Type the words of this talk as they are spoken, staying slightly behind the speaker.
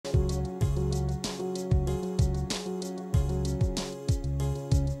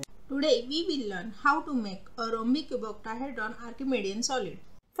Today we will learn how to make a Rhombicuboctahedron Archimedean solid.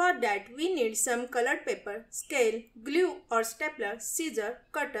 For that we need some colored paper, scale, glue or stapler, scissor,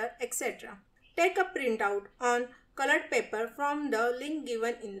 cutter, etc. Take a printout on colored paper from the link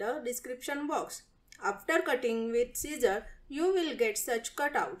given in the description box. After cutting with scissor, you will get such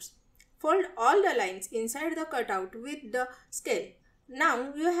cutouts. Fold all the lines inside the cutout with the scale.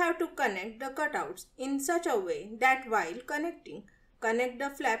 Now you have to connect the cutouts in such a way that while connecting, connect the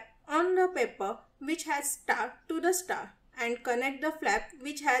flap on the paper which has star to the star and connect the flap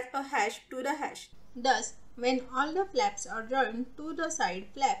which has a hash to the hash. Thus, when all the flaps are joined to the side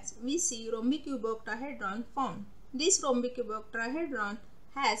flaps, we see Rhombicuboctahedron formed. This Rhombicuboctahedron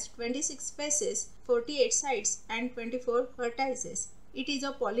has 26 faces, 48 sides and 24 vertices. It is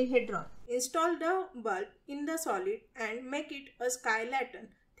a polyhedron. Install the bulb in the solid and make it a sky lantern.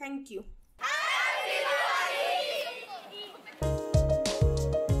 Thank you.